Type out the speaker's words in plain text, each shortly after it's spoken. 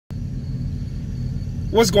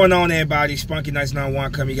What's going on, everybody? Spunky Nice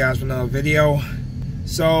 91 coming you guys with another video.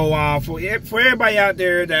 So for everybody out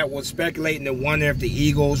there that was speculating and wondering if the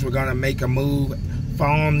Eagles were going to make a move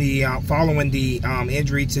following the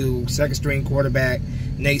injury to second string quarterback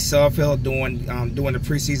Nate Sudfeld during the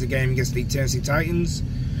preseason game against the Tennessee Titans,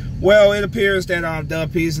 well, it appears that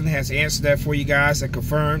Doug Pederson has answered that for you guys and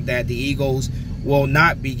confirmed that the Eagles will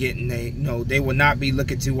not be getting they will not be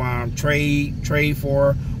looking to trade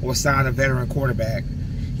for or sign a veteran quarterback.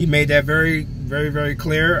 He made that very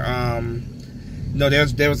clear.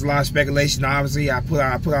 There was a lot of speculation. Obviously, I put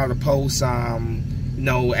out a post,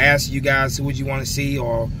 asked you guys who would you want to see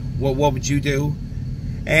or what would you do,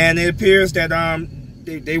 and it appears that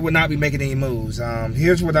they would not be making any moves.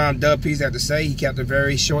 Here's what Doug Pederson had to say. He kept it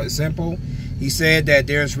very short and simple. He said that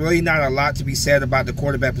there's really not a lot to be said about the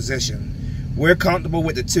quarterback position. We're comfortable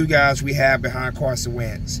with the two guys we have behind Carson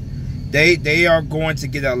Wentz. They are going to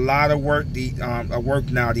get a lot of work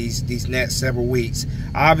now these next several weeks.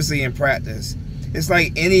 Obviously in practice, it's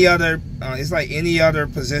like any other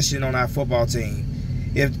position on our football team.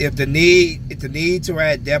 If the need to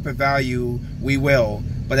add depth and value, we will.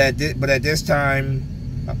 But at this time,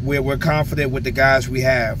 we're confident with the guys we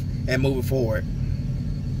have and moving forward.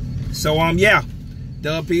 So yeah,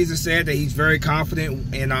 Doug Pederson said that he's very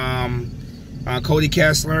confident in Cody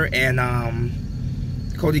Kessler and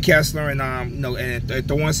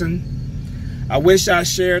Thornton. I wish I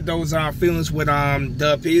shared those feelings with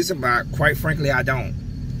Doug Pederson, but quite frankly, I don't.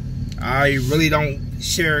 I really don't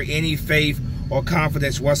share any faith or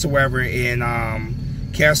confidence whatsoever in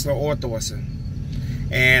Kessler or Thornton.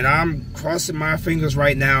 And I'm crossing my fingers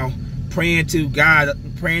right now, praying to God,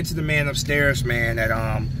 praying to the man upstairs, man, that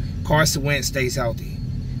Carson Wentz stays healthy.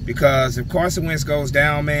 Because if Carson Wentz goes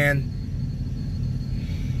down, man,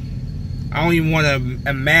 I don't even want to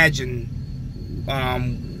imagine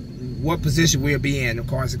what position we'll be in if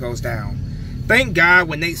Carson goes down. Thank God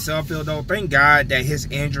with Nate Sudfeld, though. Thank God that his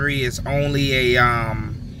injury is only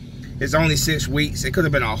only 6 weeks. It could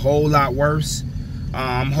have been a whole lot worse.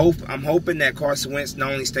 I'm hoping that Carson Wentz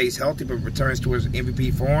not only stays healthy but returns to his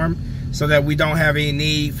MVP form, so that we don't have any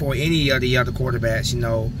need for any of the other quarterbacks,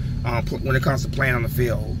 when it comes to playing on the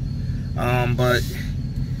field. But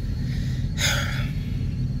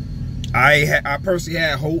I personally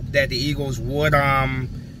had hope that the Eagles would, go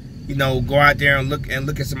out there and look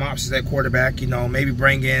at some options at quarterback. Maybe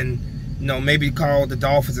bring in, maybe call the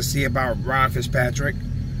Dolphins to see about Ryan Fitzpatrick.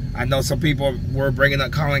 I know some people were bringing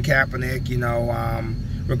up Colin Kaepernick.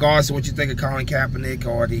 Regardless of what you think of Colin Kaepernick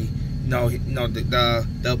or the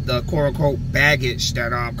quote unquote baggage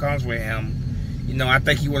that comes with him, I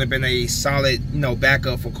think he would have been a solid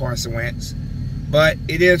backup for Carson Wentz. But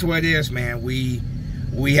it is what it is, man. We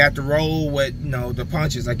have to roll with the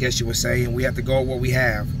punches, I guess you would say, and we have to go with what we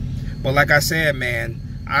have. But like I said, man,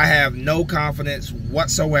 I have no confidence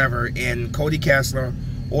whatsoever in Cody Kessler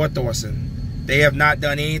or Thornton. They have not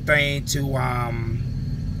done anything to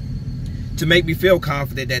make me feel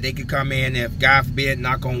confident that they could come in if, God forbid,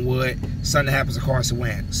 knock on wood, something happens to Carson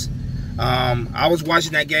Wentz. I was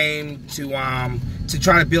watching that game to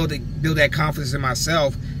try to build that confidence in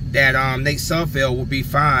myself that Nate Sudfeld would be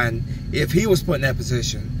fine if he was put in that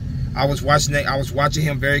position. I was watching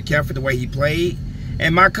him very carefully the way he played,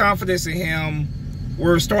 and my confidence in him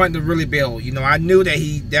were starting to really build. I knew that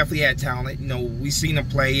he definitely had talent. We've seen him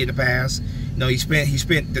play in the past. He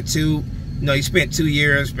spent 2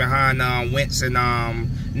 years behind Wentz and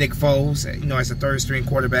Nick Foles, as a third string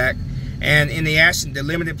quarterback. And in the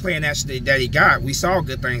limited playing action that he got, we saw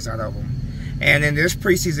good things out of him. And in this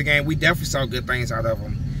preseason game, we definitely saw good things out of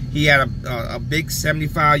him. He had a big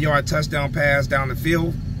 75-yard touchdown pass down the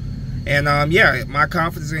field. And yeah, my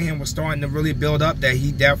confidence in him was starting to really build up that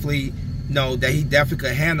he definitely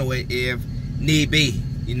could handle it if need be.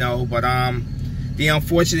 But the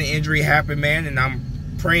unfortunate injury happened, man, and I'm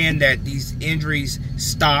praying that these injuries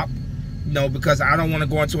stop, because I don't want to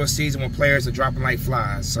go into a season where players are dropping like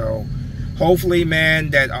flies. So hopefully, man,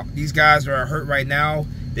 that these guys that are hurt right now,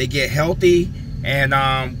 they get healthy, and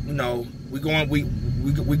we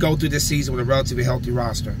go through this season with a relatively healthy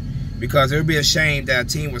roster, because it would be a shame that a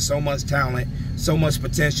team with so much talent, so much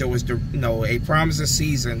potential, is a promising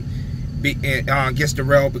season gets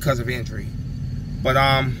derailed because of injury. But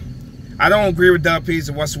I don't agree with Doug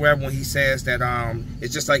Pederson whatsoever when he says that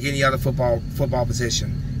it's just like any other football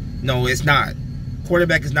position. No, it's not.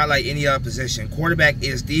 Quarterback is not like any other position. Quarterback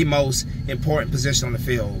is the most important position on the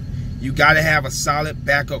field. You got to have a solid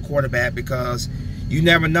backup quarterback, because you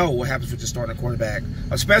never know what happens with your starting quarterback,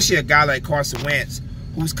 especially a guy like Carson Wentz,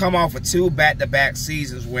 who's come off of 2 back-to-back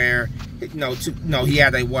seasons where he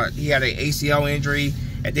had a ACL injury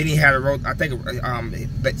and then he had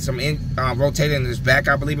some rotating in his back,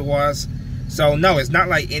 I believe it was. So no, it's not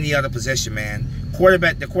like any other position, man.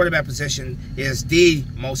 The quarterback position is the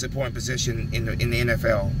most important position in the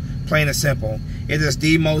NFL. Plain and simple, it is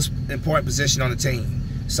the most important position on the team.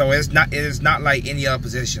 So it is not like any other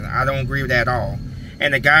position. I don't agree with that at all.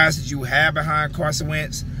 And the guys that you have behind Carson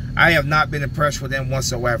Wentz, I have not been impressed with them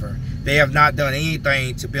whatsoever. They have not done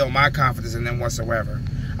anything to build my confidence in them whatsoever.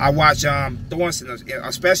 I watched Thorson,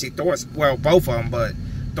 especially Thorson, well, both of them, but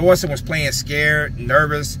Thorson was playing scared,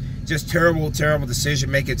 nervous, just terrible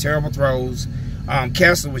decision-making, terrible throws.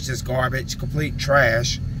 Kessler was just garbage, complete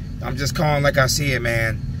trash. I'm just calling like I see it,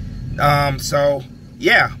 man. So,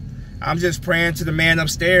 yeah, I'm just praying to the man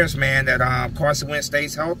upstairs, man, that Carson Wentz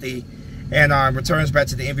stays healthy and returns back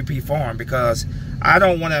to the MVP form, because I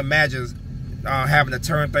don't want to imagine having to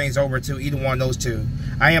turn things over to either one of those two.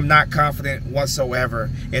 I am not confident whatsoever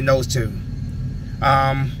in those two.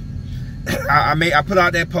 I put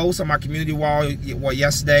out that post on my community wall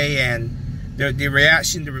yesterday, and the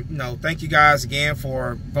reaction to, thank you guys again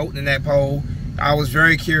for voting in that poll. I was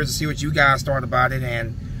very curious to see what you guys thought about it,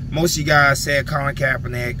 and most of you guys said Colin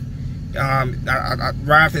Kaepernick.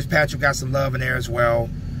 Ryan Fitzpatrick got some love in there as well.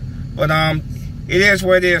 But it is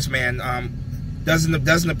what it is, man.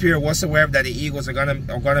 Doesn't appear whatsoever that the Eagles are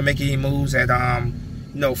gonna make any moves at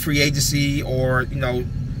free agency or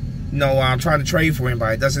trying to trade for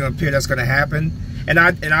anybody. It doesn't appear that's gonna happen. And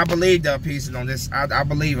I believe Doug Pederson on this. I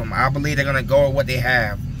believe him. I believe they're gonna go with what they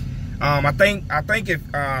have. I think if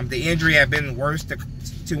the injury had been worse to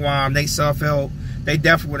Nate Sudfeld, they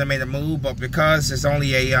definitely would have made a move. But because it's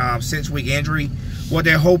only a 6-week injury, what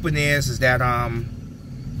they're hoping is that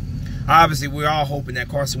obviously we're all hoping that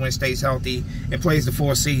Carson Wentz stays healthy and plays the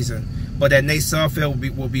full season, but that Nate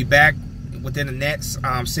Sudfeld will be back within the next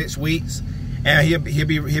 6 weeks, and he'll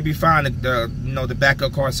be fine. The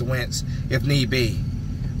backup Carson Wentz if need be.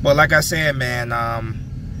 But like I said, man,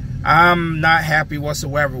 I'm not happy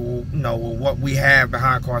whatsoever with what we have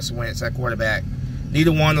behind Carson Wentz at quarterback.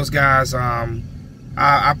 Neither one of those guys.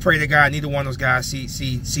 I pray to God neither one of those guys see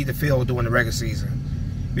the field during the regular season,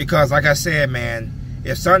 because like I said, man,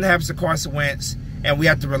 if something happens to Carson Wentz and we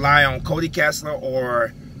have to rely on Cody Kessler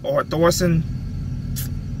or Thorson,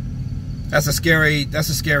 that's a scary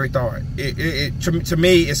thought. To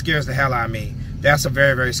me, it scares the hell out of me. That's a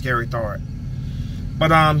very, very scary thought.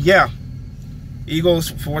 But yeah, Eagles,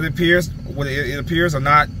 for what it appears, are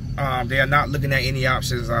not. They are not looking at any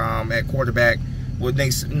options at quarterback with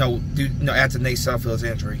Nate, after Nate Sudfeld's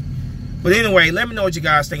injury. But anyway, let me know what you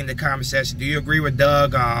guys think in the comment section. Do you agree with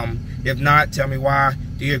Doug? If not, tell me why.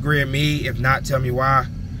 Do you agree with me? If not, tell me why.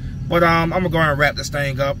 But I'm going to go and wrap this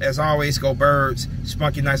thing up. As always, go Birds.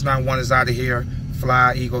 Spunky 991 is out of here.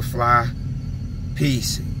 Fly, Eagles, fly.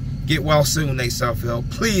 Peace. Get well soon, Nate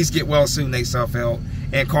Sudfeld. Please get well soon, Nate Sudfeld.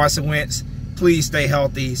 And Carson Wentz, please stay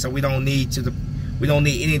healthy so we don't need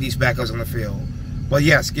any of these backups on the field. But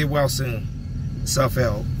yes, get well soon,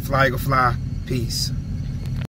 Sudfeld. Fly, Eagle, fly. Peace.